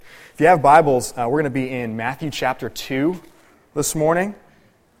If you have Bibles, we're going to be in Matthew chapter 2 this morning,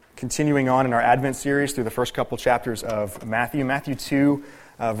 continuing on in our Advent series through the first couple chapters of Matthew. Matthew 2,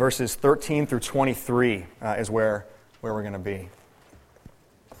 verses 13 through 23 is where we're going to be.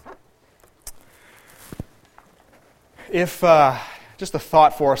 If, just a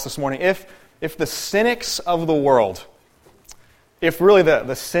thought for us this morning, if the cynics of the world, if really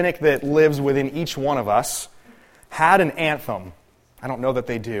the cynic that lives within each one of us had an anthem, I don't know that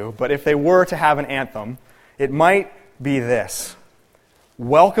they do, but if they were to have an anthem, it might be this: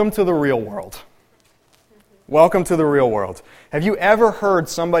 welcome to the real world. Welcome to the real world. Have you ever heard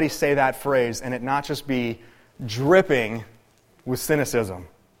somebody say that phrase and it not just be dripping with cynicism?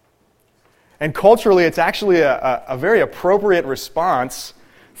 And culturally, it's actually a very appropriate response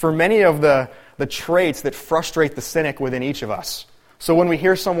for many of the traits that frustrate the cynic within each of us. So when we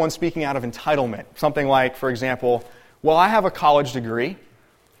hear someone speaking out of entitlement, something like, for example, well, I have a college degree,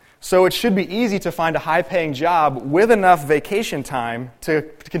 so it should be easy to find a high-paying job with enough vacation time to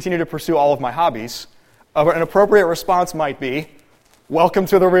continue to pursue all of my hobbies. An appropriate response might be, welcome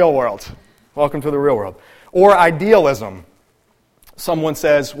to the real world. Welcome to the real world. Or idealism. Someone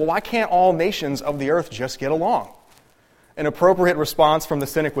says, well, why can't all nations of the earth just get along? An appropriate response from the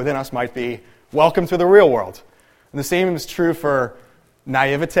cynic within us might be, welcome to the real world. And the same is true for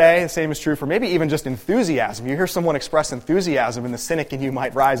naivete. The same is true for maybe even just enthusiasm. You hear someone express enthusiasm, and the cynic in you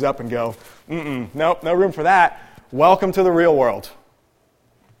might rise up and go, nope, no room for that. Welcome to the real world.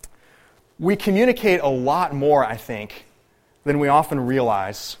 We communicate a lot more, I think, than we often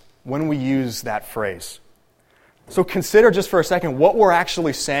realize when we use that phrase. So consider just for a second what we're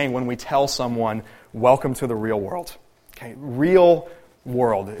actually saying when we tell someone, welcome to the real world. Okay, real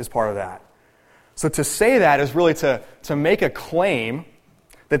world is part of that. So to say that is really to make a claim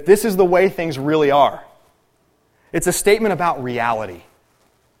that this is the way things really are. It's a statement about reality.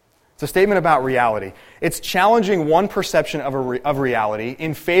 It's a statement about reality. It's challenging one perception of reality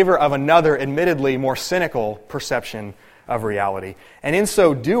in favor of another, admittedly more cynical perception of reality. And in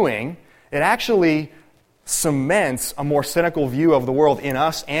so doing, it actually cements a more cynical view of the world in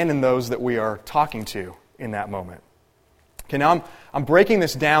us and in those that we are talking to in that moment. Okay, now I'm breaking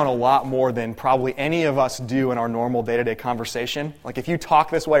this down a lot more than probably any of us do in our normal day-to-day conversation. Like if you talk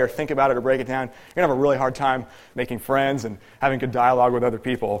this way or think about it or break it down, you're going to have a really hard time making friends and having good dialogue with other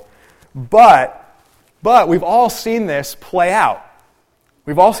people. But we've all seen this play out.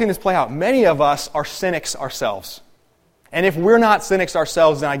 We've all seen this play out. Many of us are cynics ourselves. And if we're not cynics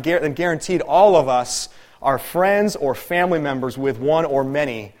ourselves, then guaranteed all of us are friends or family members with one or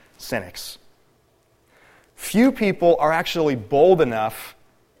many cynics. Few people are actually bold enough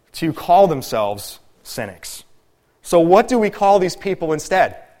to call themselves cynics. So what do we call these people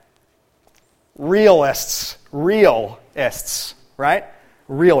instead? Realists. Realists, right?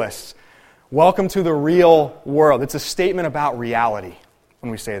 Realists. Welcome to the real world. It's a statement about reality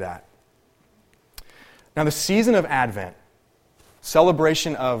when we say that. Now, the season of Advent,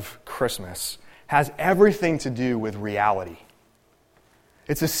 celebration of Christmas, has everything to do with reality.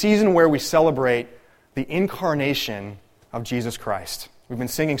 It's a season where we celebrate the incarnation of Jesus Christ. We've been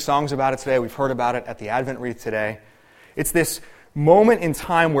singing songs about it today. We've heard about it at the Advent wreath today. It's this moment in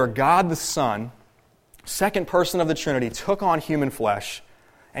time where God the Son, second person of the Trinity, took on human flesh,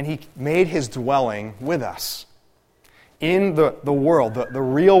 and He made His dwelling with us in the world, the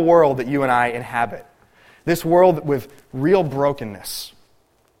real world that you and I inhabit. This world with real brokenness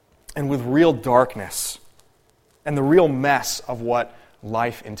and with real darkness and the real mess of what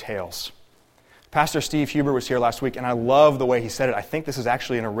life entails. Pastor Steve Huber was here last week, and I love the way he said it. I think this is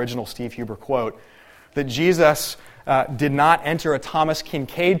actually an original Steve Huber quote, that Jesus did not enter a Thomas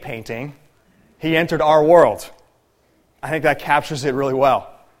Kinkade painting. He entered our world. I think that captures it really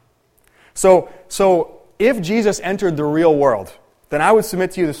well. So if Jesus entered the real world, then I would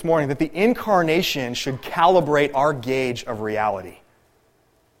submit to you this morning that the incarnation should calibrate our gauge of reality.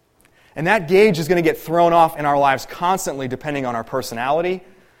 And that gauge is going to get thrown off in our lives constantly depending on our personality,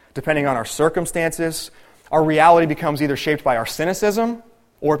 depending on our circumstances. Our reality becomes either shaped by our cynicism,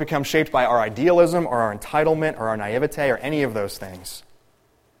 or it becomes shaped by our idealism, or our entitlement, or our naivete, or any of those things.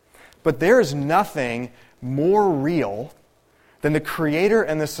 But there is nothing more real than the creator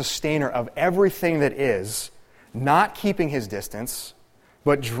and the sustainer of everything that is, not keeping His distance,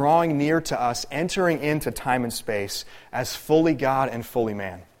 but drawing near to us, entering into time and space as fully God and fully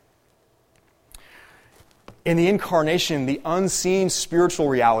man. In the incarnation, the unseen spiritual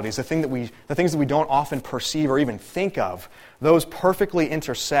realities, the things that we don't often perceive or even think of, those perfectly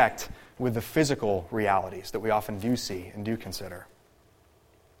intersect with the physical realities that we often do see and do consider.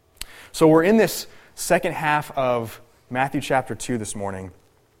 So we're in this second half of Matthew chapter 2 this morning,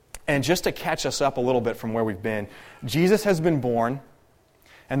 And just to catch us up a little bit from where we've been, Jesus has been born,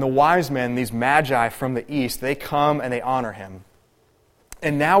 and the wise men, these magi from the east, they come and they honor him.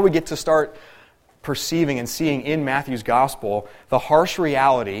 And now we get to start perceiving and seeing in Matthew's gospel the harsh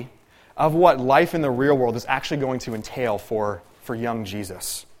reality of what life in the real world is actually going to entail for young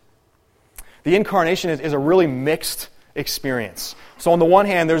Jesus. The incarnation is a really mixed experience. So on the one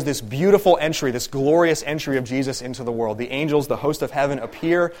hand, there's this beautiful entry, this glorious entry of Jesus into the world. The angels, the host of heaven,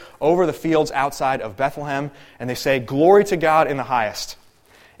 appear over the fields outside of Bethlehem, and they say, "Glory to God in the highest,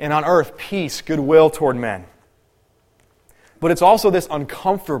 and on earth peace, goodwill toward men." But it's also this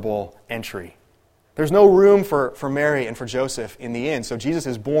uncomfortable entry. There's no room for Mary and for Joseph in the inn, so Jesus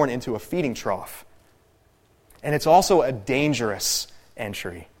is born into a feeding trough. And it's also a dangerous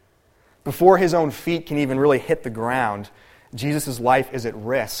entry. Before his own feet can even really hit the ground, Jesus' life is at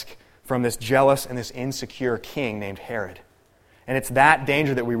risk from this jealous and this insecure king named Herod. And it's that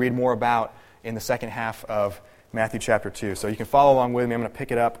danger that we read more about in the second half of Matthew chapter 2. So you can follow along with me. I'm going to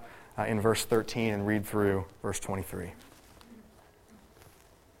pick it up in verse 13 and read through verse 23.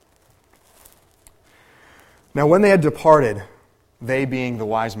 Now when they had departed, they being the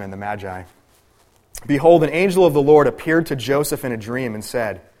wise men, the Magi, behold, an angel of the Lord appeared to Joseph in a dream and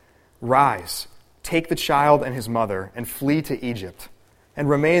said, "Rise, take the child and his mother, and flee to Egypt, and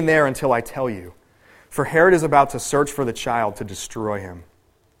remain there until I tell you, for Herod is about to search for the child to destroy him."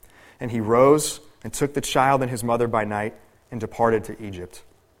 And he rose and took the child and his mother by night and departed to Egypt,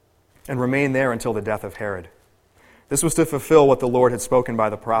 and remained there until the death of Herod. This was to fulfill what the Lord had spoken by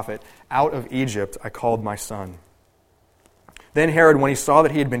the prophet, "Out of Egypt I called my son." Then Herod, when he saw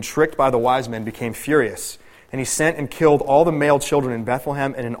that he had been tricked by the wise men, became furious, and he sent and killed all the male children in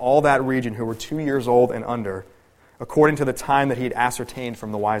Bethlehem and in all that region who were 2 years old and under, according to the time that he had ascertained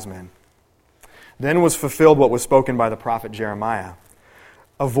from the wise men. Then was fulfilled what was spoken by the prophet Jeremiah.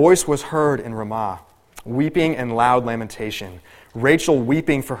 A voice was heard in Ramah, weeping and loud lamentation, Rachel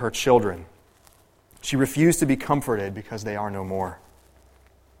weeping for her children. She refused to be comforted because they are no more.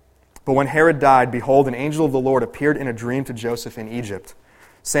 But when Herod died, behold, an angel of the Lord appeared in a dream to Joseph in Egypt,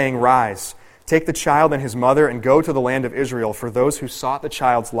 saying, "Rise, take the child and his mother, and go to the land of Israel, for those who sought the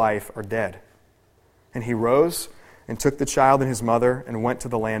child's life are dead." And he rose and took the child and his mother and went to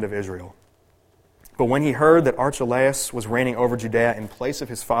the land of Israel. But when he heard that Archelaus was reigning over Judea in place of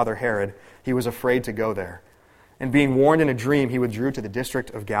his father Herod, he was afraid to go there. And being warned in a dream, he withdrew to the district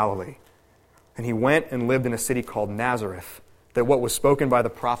of Galilee. And he went and lived in a city called Nazareth, that what was spoken by the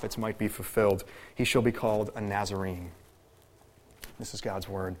prophets might be fulfilled. He shall be called a Nazarene. This is God's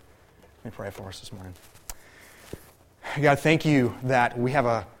word. Let me pray for us this morning. God, thank you that we have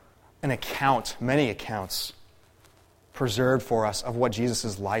an account, many accounts, preserved for us of what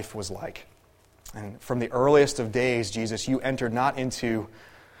Jesus' life was like. And from the earliest of days, Jesus, you entered not into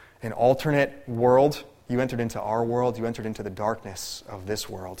an alternate world. You entered into our world. You entered into the darkness of this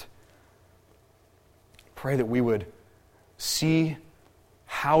world. Pray that we would see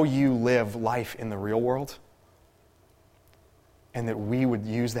how you live life in the real world, and that we would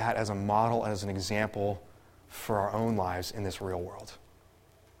use that as a model, as an example for our own lives in this real world.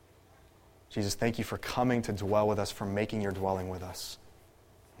 Jesus, thank you for coming to dwell with us, for making your dwelling with us.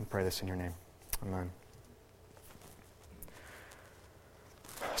 We pray this in your name. Amen.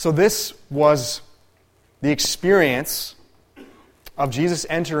 So this was the experience of Jesus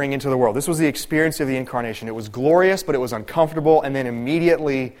entering into the world. This was the experience of the incarnation. It was glorious, but it was uncomfortable, and then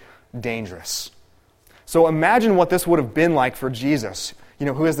immediately dangerous. So imagine what this would have been like for Jesus,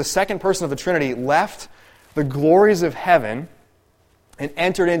 who is the second person of the Trinity, left the glories of heaven and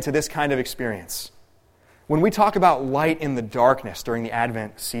entered into this kind of experience. When we talk about light in the darkness during the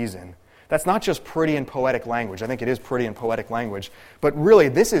Advent season, that's not just pretty and poetic language. I think it is pretty and poetic language, but really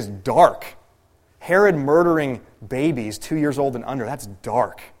this is dark. Herod murdering babies 2 years old and under, that's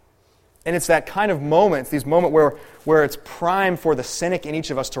dark. And it's that kind of moment, these moments where it's prime for the cynic in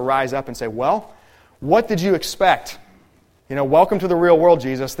each of us to rise up and say, well, what did you expect? Welcome to the real world,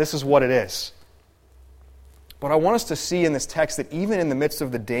 Jesus. This is what it is. But I want us to see in this text that even in the midst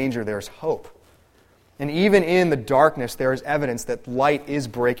of the danger, there's hope. And even in the darkness, there is evidence that light is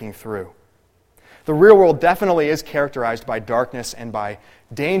breaking through. The real world definitely is characterized by darkness and by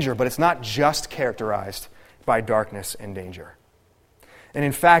danger, but it's not just characterized by darkness and danger. And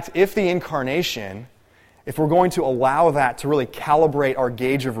in fact, if the incarnation, if we're going to allow that to really calibrate our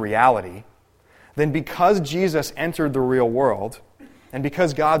gauge of reality, then because Jesus entered the real world, and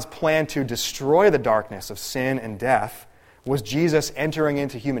because God's plan to destroy the darkness of sin and death was Jesus entering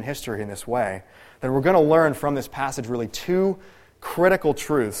into human history in this way, then we're going to learn from this passage really two critical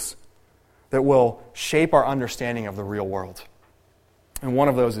truths that will shape our understanding of the real world. And one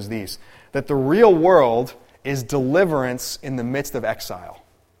of those is these, that the real world is deliverance in the midst of exile.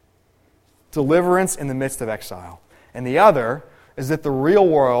 Deliverance in the midst of exile. And the other is that the real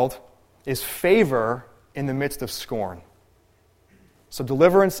world is favor in the midst of scorn. So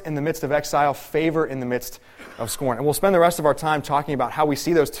deliverance in the midst of exile, favor in the midst of scorn. And we'll spend the rest of our time talking about how we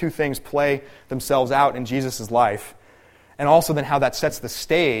see those two things play themselves out in Jesus' life, and also then how that sets the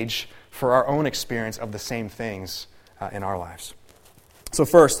stage for our own experience of the same things in our lives. So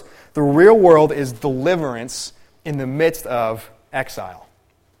first, the real world is deliverance in the midst of exile.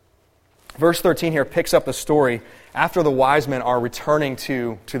 Verse 13 here picks up the story after the wise men are returning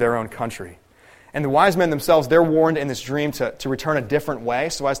to their own country. And the wise men themselves, they're warned in this dream to return a different way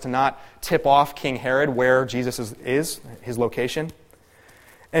so as to not tip off King Herod where Jesus is, his location.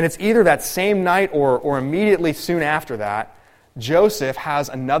 And it's either that same night or immediately soon after that, Joseph has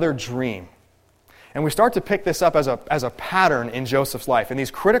another dream. And we start to pick this up as a pattern in Joseph's life. In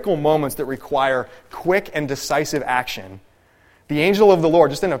these critical moments that require quick and decisive action, the angel of the Lord,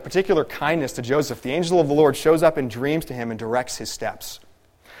 just in a particular kindness to Joseph, the angel of the Lord shows up in dreams to him and directs his steps.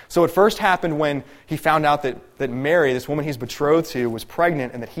 So it first happened when he found out that Mary, this woman he's betrothed to, was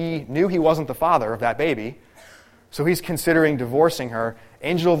pregnant and that he knew he wasn't the father of that baby. So he's considering divorcing her.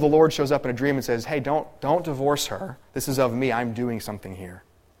 Angel of the Lord shows up in a dream and says, hey, don't divorce her. This is of me. I'm doing something here.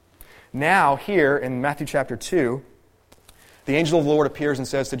 Now, here in Matthew chapter 2, the angel of the Lord appears and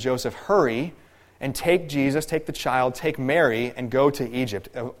says to Joseph, hurry and take Jesus, take the child, take Mary, and go to Egypt.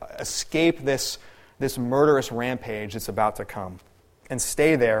 Escape this murderous rampage that's about to come. And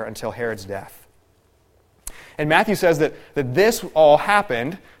stay there until Herod's death. And Matthew says that this all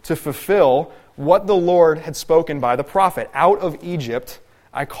happened to fulfill what the Lord had spoken by the prophet. Out of Egypt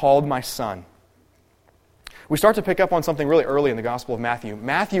I called my son. We start to pick up on something really early in the Gospel of Matthew.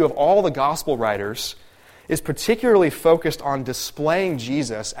 Matthew, of all the Gospel writers, is particularly focused on displaying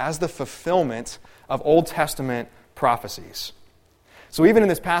Jesus as the fulfillment of Old Testament prophecies. So even in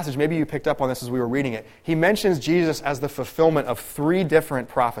this passage, maybe you picked up on this as we were reading it, he mentions Jesus as the fulfillment of 3 different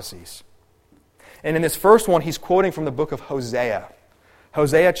prophecies. And in this first one, he's quoting from the book of Hosea.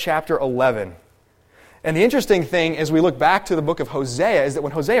 Hosea chapter 11. And the interesting thing as we look back to the book of Hosea is that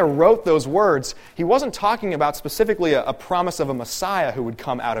when Hosea wrote those words, he wasn't talking about specifically a promise of a Messiah who would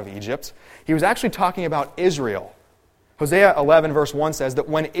come out of Egypt. He was actually talking about Israel. Hosea 11 verse 1 says that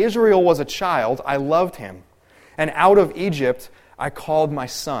when Israel was a child, I loved him, and out of Egypt I called my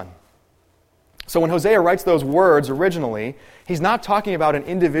son. So when Hosea writes those words originally, he's not talking about an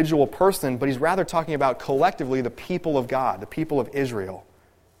individual person, but he's rather talking about collectively the people of God, the people of Israel.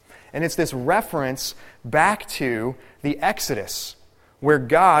 And it's this reference back to the Exodus, where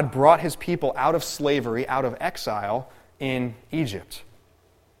God brought his people out of slavery, out of exile in Egypt.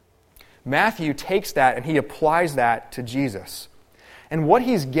 Matthew takes that and he applies that to Jesus. And what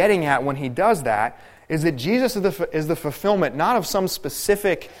he's getting at when he does that is that Jesus is the fulfillment not of some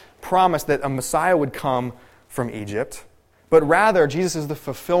specific promise that a Messiah would come from Egypt, but rather Jesus is the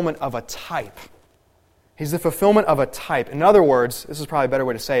fulfillment of a type. He's the fulfillment of a type. In other words, this is probably a better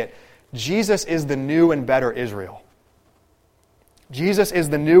way to say it, Jesus is the new and better Israel. Jesus is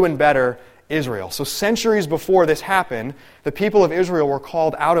the new and better Israel. So centuries before this happened, the people of Israel were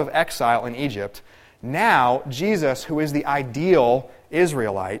called out of exile in Egypt. Now, Jesus, who is the ideal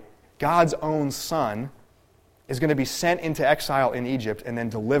Israelite, God's own son, is going to be sent into exile in Egypt and then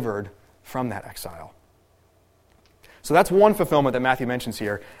delivered from that exile. So that's one fulfillment that Matthew mentions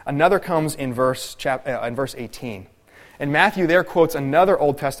here. Another comes in verse 18. And Matthew there quotes another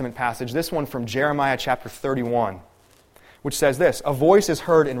Old Testament passage, this one from Jeremiah chapter 31, which says this, "A voice is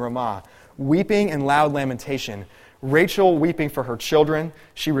heard in Ramah, weeping and loud lamentation, Rachel weeping for her children.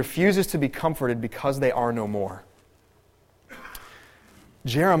 She refuses to be comforted because they are no more."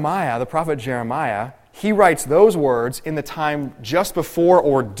 Jeremiah, the prophet Jeremiah, he writes those words in the time just before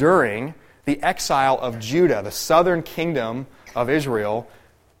or during the exile of Judah, the southern kingdom of Israel,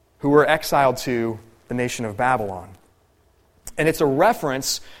 who were exiled to the nation of Babylon. And it's a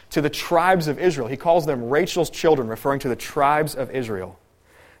reference to the tribes of Israel. He calls them Rachel's children, referring to the tribes of Israel.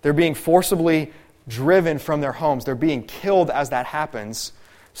 They're being forcibly driven from their homes. They're being killed as that happens,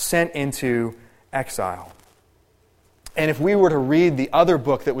 sent into exile. And if we were to read the other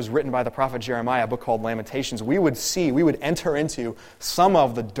book that was written by the prophet Jeremiah, a book called Lamentations, we would enter into some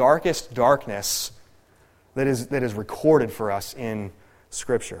of the darkest darkness that is recorded for us in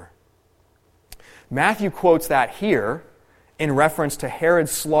Scripture. Matthew quotes that here in reference to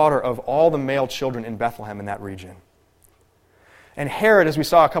Herod's slaughter of all the male children in Bethlehem in that region. And Herod, as we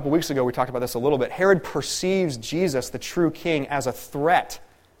saw a couple weeks ago, we talked about this a little bit, Herod perceives Jesus, the true king, as a threat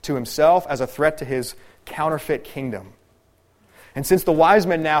to himself, as a threat to his counterfeit kingdom. And since the wise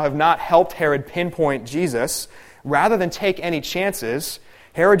men now have not helped Herod pinpoint Jesus, rather than take any chances,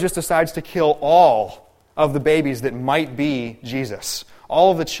 Herod just decides to kill all of the babies that might be Jesus.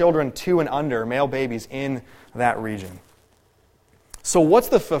 All of the children 2 and under, male babies in that region. So what's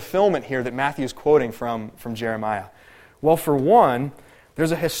the fulfillment here that Matthew is quoting from Jeremiah? Well, for one,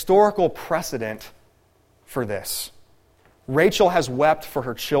 there's a historical precedent for this. Rachel has wept for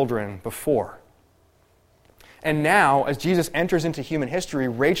her children before. And now, as Jesus enters into human history,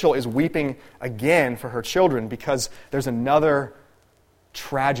 Rachel is weeping again for her children because there's another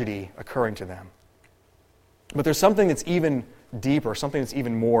tragedy occurring to them. But there's something that's even deeper, something that's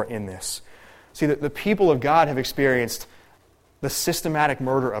even more in this. See, the people of God have experienced the systematic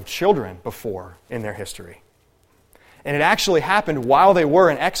murder of children before in their history. And it actually happened while they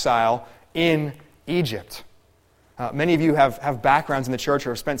were in exile in Egypt. Many of you have backgrounds in the church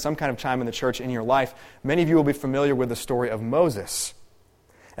or have spent some kind of time in the church in your life. Many of you will be familiar with the story of Moses.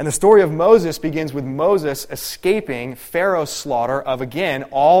 And the story of Moses begins with Moses escaping Pharaoh's slaughter of, again,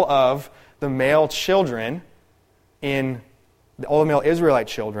 all of the male children all the male Israelite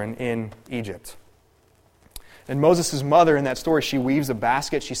children in Egypt. And Moses' mother in that story, she weaves a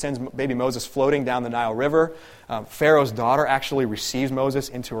basket. She sends baby Moses floating down the Nile River. Pharaoh's daughter actually receives Moses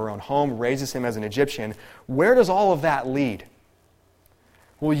into her own home, raises him as an Egyptian. Where does all of that lead?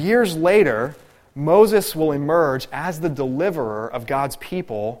 Well, years later, Moses will emerge as the deliverer of God's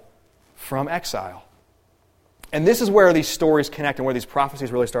people from exile. And this is where these stories connect and where these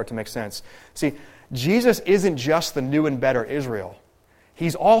prophecies really start to make sense. See, Jesus isn't just the new and better Israel.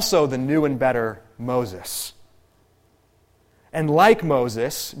 He's also the new and better Moses. And like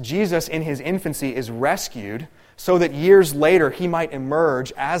Moses, Jesus in his infancy is rescued so that years later he might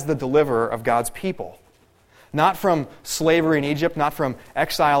emerge as the deliverer of God's people. Not from slavery in Egypt, not from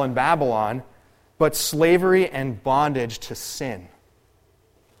exile in Babylon, but slavery and bondage to sin.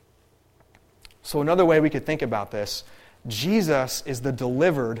 So another way we could think about this, Jesus is the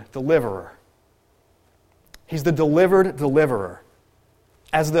delivered deliverer. He's the delivered deliverer.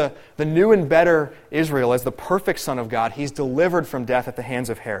 As the new and better Israel, as the perfect Son of God, he's delivered from death at the hands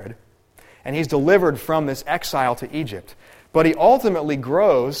of Herod. And he's delivered from this exile to Egypt. But he ultimately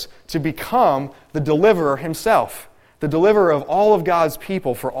grows to become the deliverer himself, the deliverer of all of God's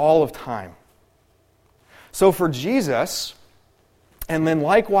people for all of time. So for Jesus, and then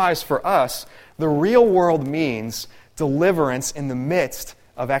likewise for us, the real world means deliverance in the midst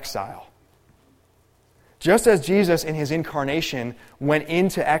of exile. Just as Jesus in his incarnation went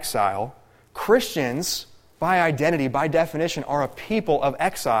into exile, Christians, by identity, by definition, are a people of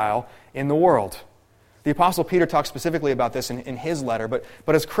exile in the world. The Apostle Peter talks specifically about this in his letter, but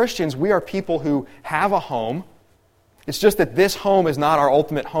as Christians, we are people who have a home. It's just that this home is not our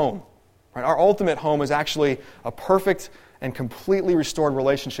ultimate home. Right? Our ultimate home is actually a perfect and completely restored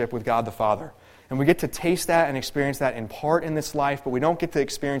relationship with God the Father. And we get to taste that and experience that in part in this life, but we don't get to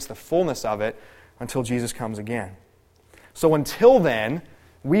experience the fullness of it until Jesus comes again. So until then,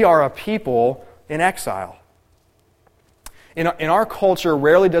 we are a people in exile. In our culture,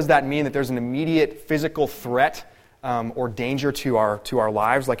 rarely does that mean that there's an immediate physical threat or danger to our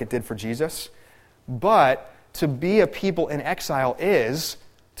lives like it did for Jesus. But to be a people in exile is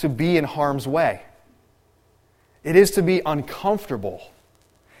to be in harm's way. It is to be uncomfortable.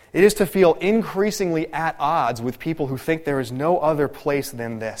 It is to feel increasingly at odds with people who think there is no other place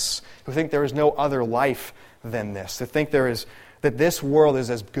than this, who think there is no other life than this, who think that this world is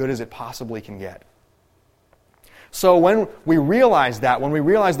as good as it possibly can get. So when we realize that, when we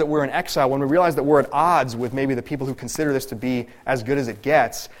realize that we're in exile, when we realize that we're at odds with maybe the people who consider this to be as good as it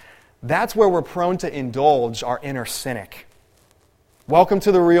gets, that's where we're prone to indulge our inner cynic. Welcome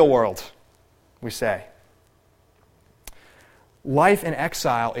to the real world, we say. Life in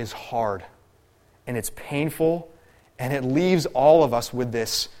exile is hard, and it's painful, and it leaves all of us with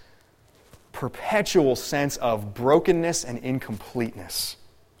this perpetual sense of brokenness and incompleteness.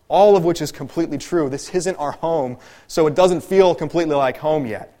 All of which is completely true. This isn't our home, so it doesn't feel completely like home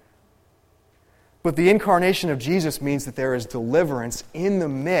yet. But the incarnation of Jesus means that there is deliverance in the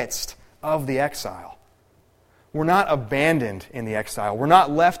midst of the exile. We're not abandoned in the exile. We're not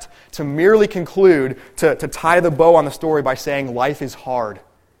left to merely conclude, to tie the bow on the story by saying life is hard.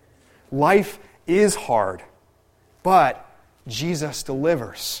 Life is hard, but Jesus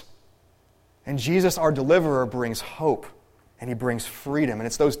delivers. And Jesus, our deliverer, brings hope, and he brings freedom. And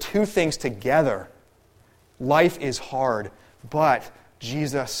it's those two things together. Life is hard, but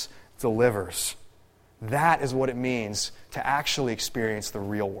Jesus delivers. That is what it means to actually experience the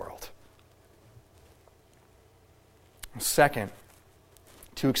real world. Second,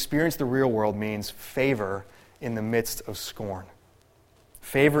 to experience the real world means favor in the midst of scorn.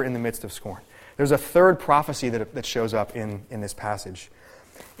 Favor in the midst of scorn. There's a third prophecy that shows up in this passage.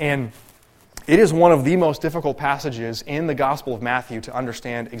 And it is one of the most difficult passages in the Gospel of Matthew to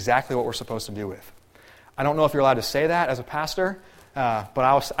understand exactly what we're supposed to do with. I don't know if you're allowed to say that as a pastor,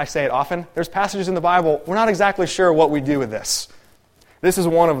 but I say it often. There's passages in the Bible, we're not exactly sure what we do with this. This is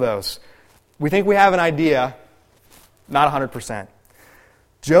one of those. We think we have an idea, not 100%.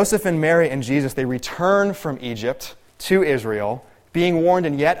 Joseph and Mary and Jesus, they return from Egypt to Israel, being warned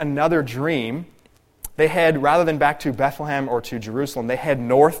in yet another dream. They head, rather than back to Bethlehem or to Jerusalem, they head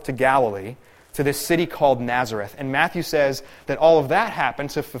north to Galilee, to this city called Nazareth. And Matthew says that all of that happened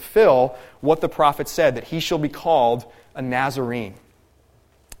to fulfill what the prophet said, that he shall be called a Nazarene.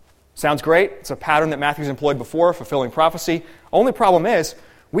 Sounds great. It's a pattern that Matthew's employed before, fulfilling prophecy. Only problem is,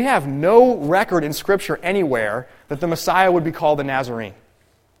 we have no record in Scripture anywhere that the Messiah would be called a Nazarene.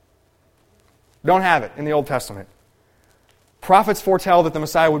 Don't have it in the Old Testament. Prophets foretell that the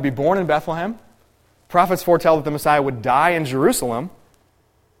Messiah would be born in Bethlehem. Prophets foretell that the Messiah would die in Jerusalem.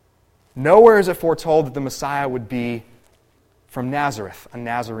 Nowhere is it foretold that the Messiah would be from Nazareth, a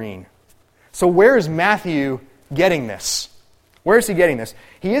Nazarene. So where is Matthew getting this? Where is he getting this?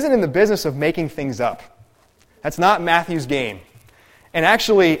 He isn't in the business of making things up. That's not Matthew's game. And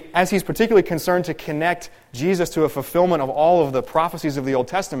actually, as he's particularly concerned to connect Jesus to a fulfillment of all of the prophecies of the Old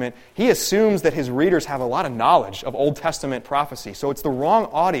Testament, he assumes that his readers have a lot of knowledge of Old Testament prophecy. So it's the wrong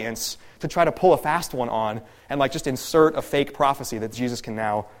audience to try to pull a fast one on and just insert a fake prophecy that Jesus can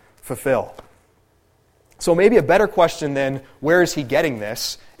now fulfill. So maybe a better question than where is he getting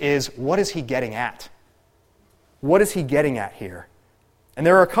this is what is he getting at? What is he getting at here? And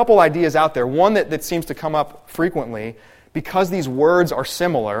there are a couple ideas out there. One that seems to come up frequently, because these words are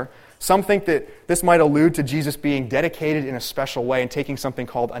similar, some think that this might allude to Jesus being dedicated in a special way and taking something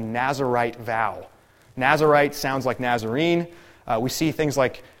called a Nazirite vow. Nazirite sounds like Nazarene. We see things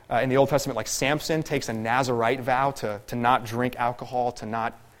like in the Old Testament, like Samson takes a Nazirite vow to not drink alcohol, to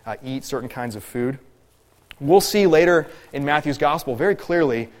not eat certain kinds of food. We'll see later in Matthew's Gospel very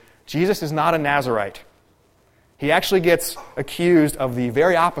clearly, Jesus is not a Nazirite. He actually gets accused of the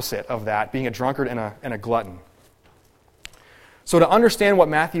very opposite of that, being a drunkard and a glutton. So to understand what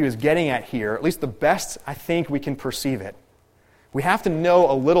Matthew is getting at here, at least the best I think we can perceive it, we have to know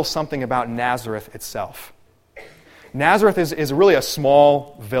a little something about Nazareth itself. Nazareth is really a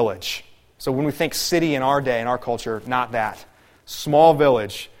small village. So when we think city in our day, in our culture, not that. Small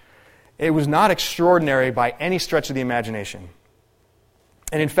village. It was not extraordinary by any stretch of the imagination.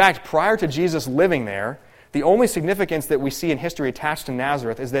 And in fact, prior to Jesus living there, the only significance that we see in history attached to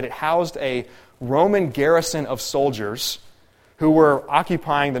Nazareth is that it housed a Roman garrison of soldiers who were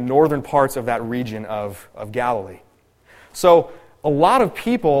occupying the northern parts of that region of Galilee. So a lot of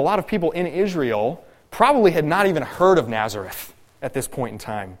people in Israel probably had not even heard of Nazareth at this point in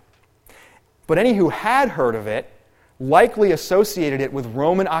time. But any who had heard of it likely associated it with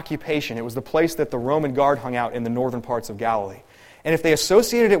Roman occupation. It was the place that the Roman guard hung out in the northern parts of Galilee. And if they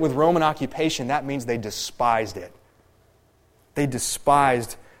associated it with Roman occupation, that means they despised it. They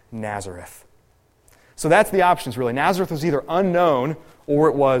despised Nazareth. So that's the options, really. Nazareth was either unknown or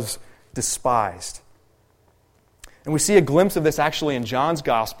it was despised. And we see a glimpse of this actually in John's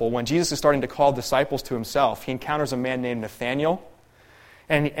Gospel. When Jesus is starting to call disciples to himself, he encounters a man named Nathanael.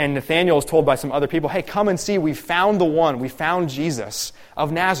 And Nathanael is told by some other people, hey, come and see, we found the one, we found Jesus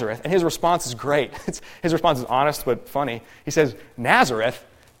of Nazareth. And his response is great. His response is honest but funny. He says, Nazareth?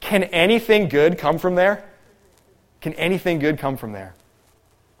 Can anything good come from there? Can anything good come from there?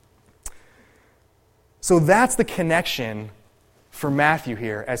 So that's the connection for Matthew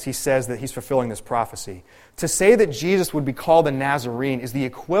here as he says that he's fulfilling this prophecy. To say that Jesus would be called a Nazarene is the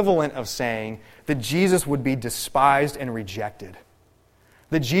equivalent of saying that Jesus would be despised and rejected.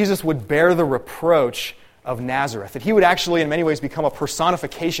 That Jesus would bear the reproach of Nazareth. That he would actually in many ways become a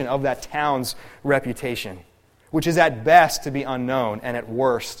personification of that town's reputation, which is at best to be unknown and at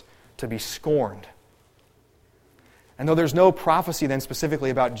worst to be scorned. And though there's no prophecy then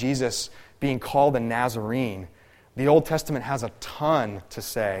specifically about Jesus being called a Nazarene, the Old Testament has a ton to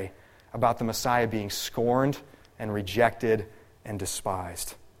say about the Messiah being scorned and rejected and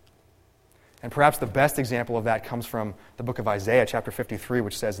despised. And perhaps the best example of that comes from the book of Isaiah, chapter 53,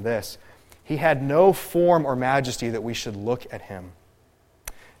 which says this, He had no form or majesty that we should look at him,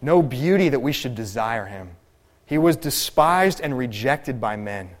 no beauty that we should desire him. He was despised and rejected by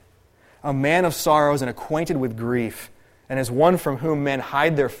men, a man of sorrows and acquainted with grief, and as one from whom men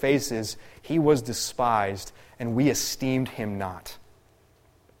hide their faces, he was despised, and we esteemed him not.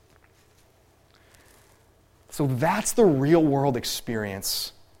 So that's the real-world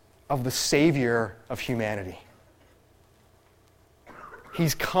experience of the Savior of humanity.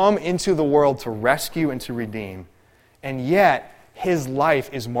 He's come into the world to rescue and to redeem. And yet, his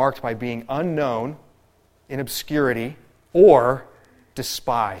life is marked by being unknown, in obscurity, or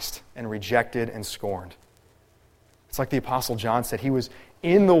despised and rejected and scorned. It's like the Apostle John said, he was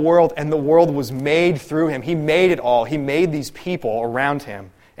in the world and the world was made through him. He made it all. He made these people around him.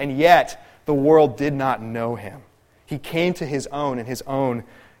 And yet, the world did not know him. He came to his own, and his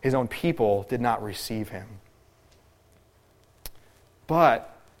own people did not receive him.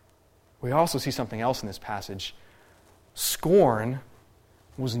 But we also see something else in this passage. Scorn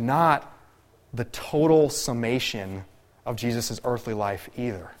was not the total summation of Jesus' earthly life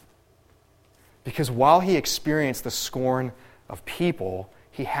either. Because while he experienced the scorn of people,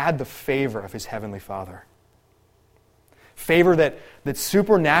 he had the favor of his heavenly Father. Favor that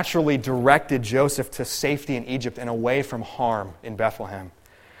supernaturally directed Joseph to safety in Egypt and away from harm in Bethlehem.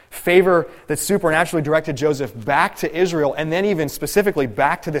 Favor that supernaturally directed Joseph back to Israel, and then even specifically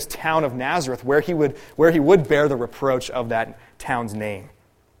back to this town of Nazareth, where he would bear the reproach of that town's name.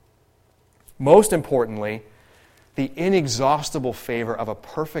 Most importantly, the inexhaustible favor of a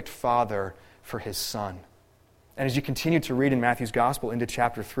perfect Father for his Son. And as you continue to read in Matthew's Gospel into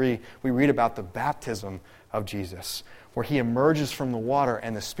chapter 3, we read about the baptism of Jesus, where he emerges from the water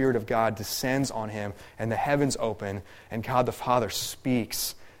and the Spirit of God descends on him and the heavens open and God the Father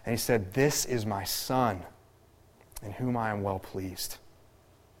speaks. And he said, "This is my Son, in whom I am well pleased."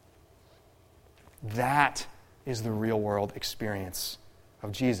 That is the real world experience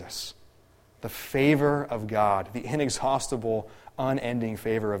of Jesus. The favor of God, the inexhaustible, unending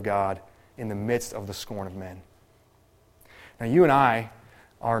favor of God in the midst of the scorn of men. Now, you and I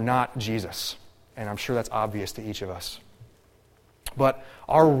are not Jesus, and I'm sure that's obvious to each of us. But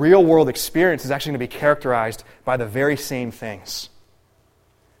our real world experience is actually going to be characterized by the very same things.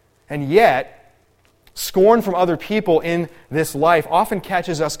 And yet, scorn from other people in this life often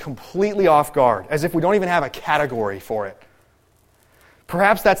catches us completely off guard, as if we don't even have a category for it.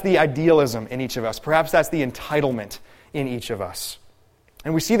 Perhaps that's the idealism in each of us. Perhaps that's the entitlement in each of us.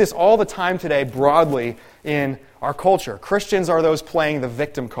 And we see this all the time today broadly in our culture. Christians are those playing the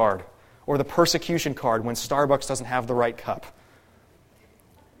victim card or the persecution card when Starbucks doesn't have the right cup.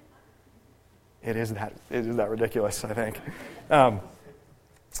 It is that ridiculous, I think.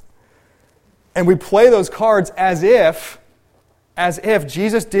 And we play those cards as if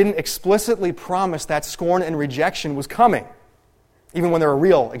Jesus didn't explicitly promise that scorn and rejection was coming, even when there are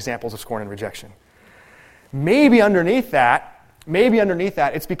real examples of scorn and rejection. Maybe underneath that,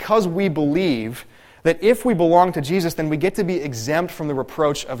 it's because we believe that if we belong to Jesus, then we get to be exempt from the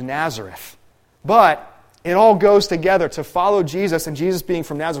reproach of Nazareth. But it all goes together. To follow Jesus, and Jesus being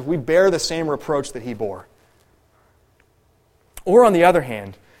from Nazareth, we bear the same reproach that he bore. Or on the other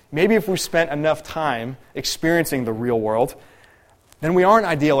hand, maybe if we spent enough time experiencing the real world, then we aren't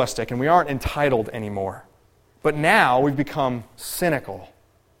idealistic and we aren't entitled anymore. But now we've become cynical.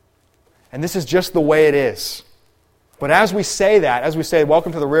 And this is just the way it is. But as we say,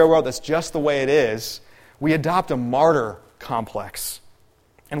 welcome to the real world, that's just the way it is, we adopt a martyr complex.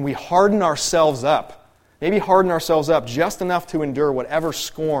 And we harden ourselves up. Maybe harden ourselves up just enough to endure whatever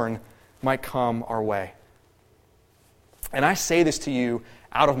scorn might come our way. And I say this to you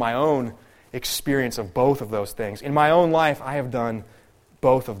out of my own experience of both of those things. In my own life, I have done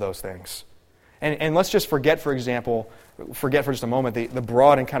both of those things. And let's just forget for just a moment the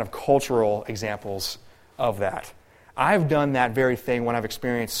broad and kind of cultural examples of that. I've done that very thing when I've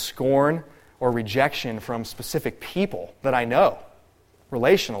experienced scorn or rejection from specific people that I know,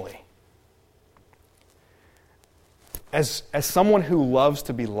 relationally. As someone who loves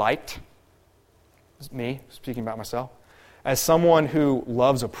to be liked, me speaking about myself, as someone who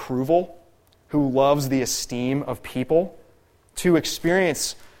loves approval, who loves the esteem of people, to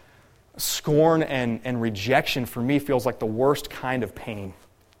experience scorn and rejection for me feels like the worst kind of pain.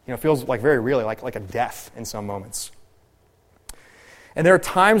 It feels like very really like a death in some moments. And there are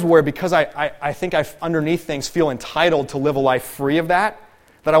times where, because I think I underneath things feel entitled to live a life free of that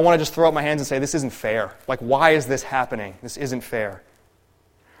I want to just throw up my hands and say, this isn't fair. Like, why is this happening? This isn't fair.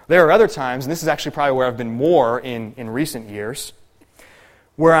 There are other times, and this is actually probably where I've been more in recent years,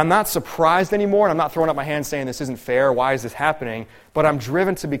 where I'm not surprised anymore, and I'm not throwing up my hands saying this isn't fair, why is this happening, but I'm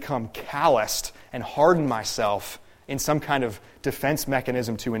driven to become calloused and harden myself in some kind of defense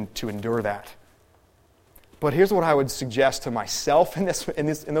mechanism to endure that. But here's what I would suggest to myself in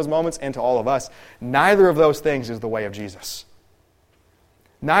those moments and to all of us. Neither of those things is the way of Jesus.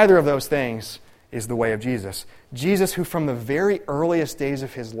 Neither of those things is the way of Jesus. Jesus, who from the very earliest days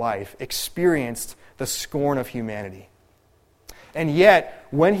of his life experienced the scorn of humanity. And yet,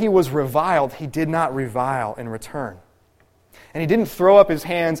 when he was reviled, he did not revile in return. And he didn't throw up his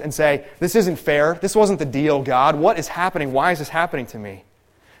hands and say, "This isn't fair. This wasn't the deal, God. What is happening? Why is this happening to me?"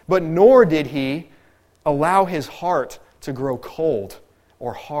 But nor did he allow his heart to grow cold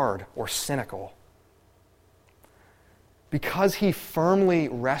or hard or cynical. Because he firmly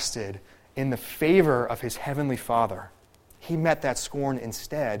rested in the favor of his heavenly Father, he met that scorn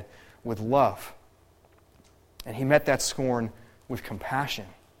instead with love. And he met that scorn with compassion.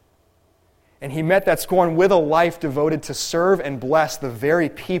 And he met that scorn with a life devoted to serve and bless the very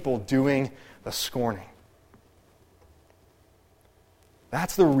people doing the scorning.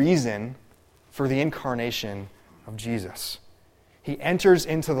 That's the reason for the incarnation of Jesus. He enters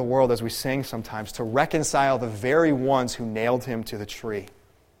into the world, as we sing sometimes, to reconcile the very ones who nailed him to the tree.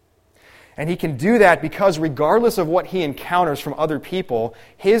 And he can do that because regardless of what he encounters from other people,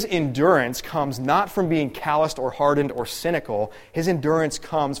 his endurance comes not from being calloused or hardened or cynical. His endurance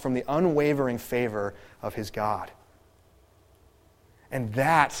comes from the unwavering favor of his God. And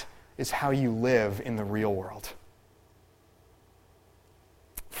that is how you live in the real world.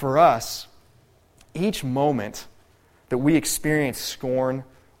 For us, each moment that we experience scorn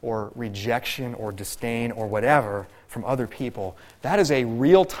or rejection or disdain or whatever from other people, that is a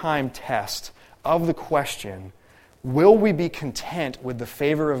real-time test of the question, will we be content with the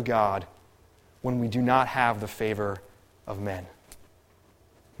favor of God when we do not have the favor of men?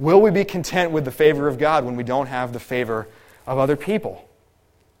 Will we be content with the favor of God when we don't have the favor of other people?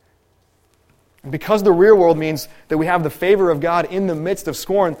 And because the real world means that we have the favor of God in the midst of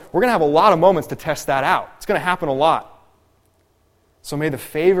scorn, we're going to have a lot of moments to test that out. It's going to happen a lot. So may the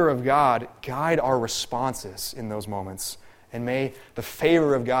favor of God guide our responses in those moments, and may the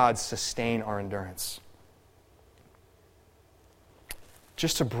favor of God sustain our endurance.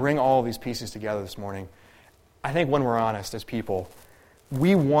 Just to bring all of these pieces together this morning, I think when we're honest as people,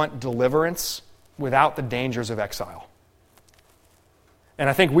 we want deliverance without the dangers of exile. And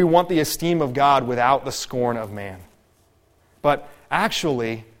I think we want the esteem of God without the scorn of man. But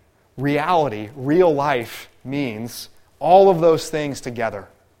actually, reality, real life, means all of those things together.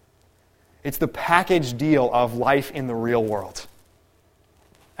 It's the package deal of life in the real world.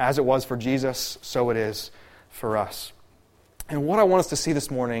 As it was for Jesus, so it is for us. And what I want us to see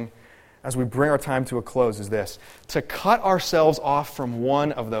this morning as we bring our time to a close is this. To cut ourselves off from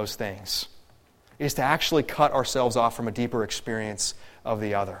one of those things is to actually cut ourselves off from a deeper experience of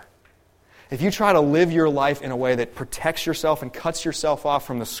the other. If you try to live your life in a way that protects yourself and cuts yourself off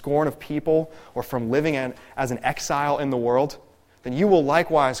from the scorn of people or from living as an exile in the world, then you will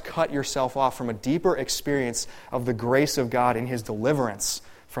likewise cut yourself off from a deeper experience of the grace of God in His deliverance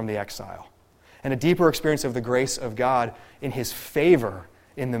from the exile, and a deeper experience of the grace of God in His favor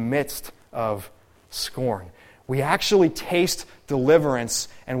in the midst of scorn. We actually taste deliverance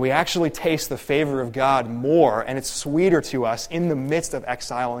and we actually taste the favor of God more, and it's sweeter to us in the midst of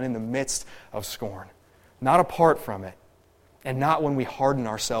exile and in the midst of scorn, not apart from it, and not when we harden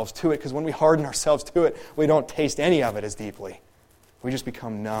ourselves to it, because when we harden ourselves to it, we don't taste any of it as deeply. We just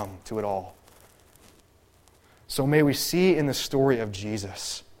become numb to it all. So may we see in the story of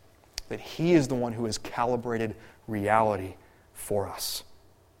Jesus that He is the one who has calibrated reality for us,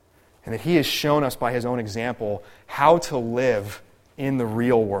 and that He has shown us by His own example how to live in the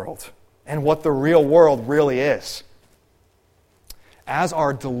real world and what the real world really is. As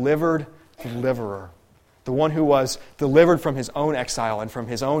our delivered deliverer, the one who was delivered from his own exile and from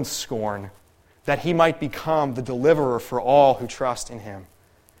his own scorn, that He might become the deliverer for all who trust in Him.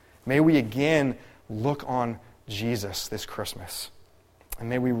 May we again look on Jesus this Christmas, and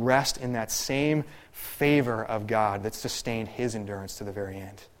may we rest in that same favor of God that sustained His endurance to the very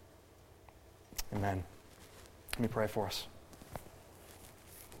end. Amen. Let me pray for us.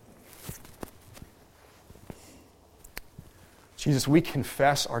 Jesus, we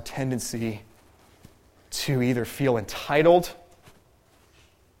confess our tendency to either feel entitled,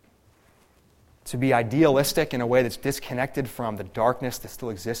 to be idealistic in a way that's disconnected from the darkness that still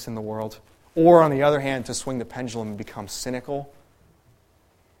exists in the world, or on the other hand, to swing the pendulum and become cynical,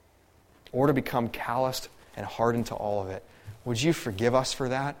 or to become calloused and hardened to all of it. Would you forgive us for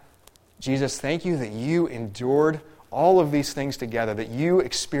that? Jesus, thank you that you endured all of these things together, that you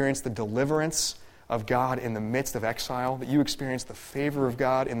experienced the deliverance of God in the midst of exile, that you experienced the favor of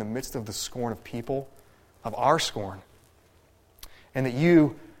God in the midst of the scorn of people, of our scorn, and that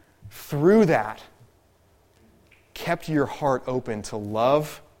you, through that, kept your heart open to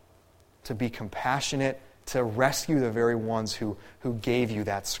love, to be compassionate, to rescue the very ones who gave you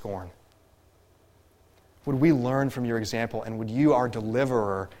that scorn. Would we learn from your example, and would you, our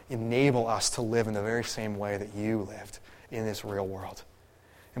deliverer, enable us to live in the very same way that you lived in this real world?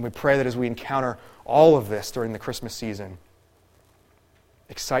 And we pray that as we encounter all of this during the Christmas season,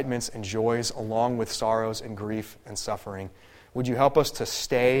 excitements and joys along with sorrows and grief and suffering. Would you help us to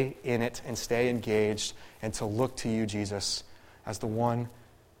stay in it and stay engaged and to look to you, Jesus, as the one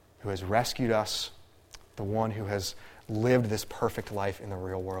who has rescued us, the one who has lived this perfect life in the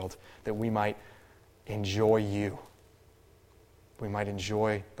real world, that we might enjoy you. We might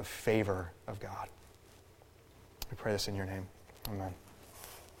enjoy the favor of God. We pray this in your name. Amen.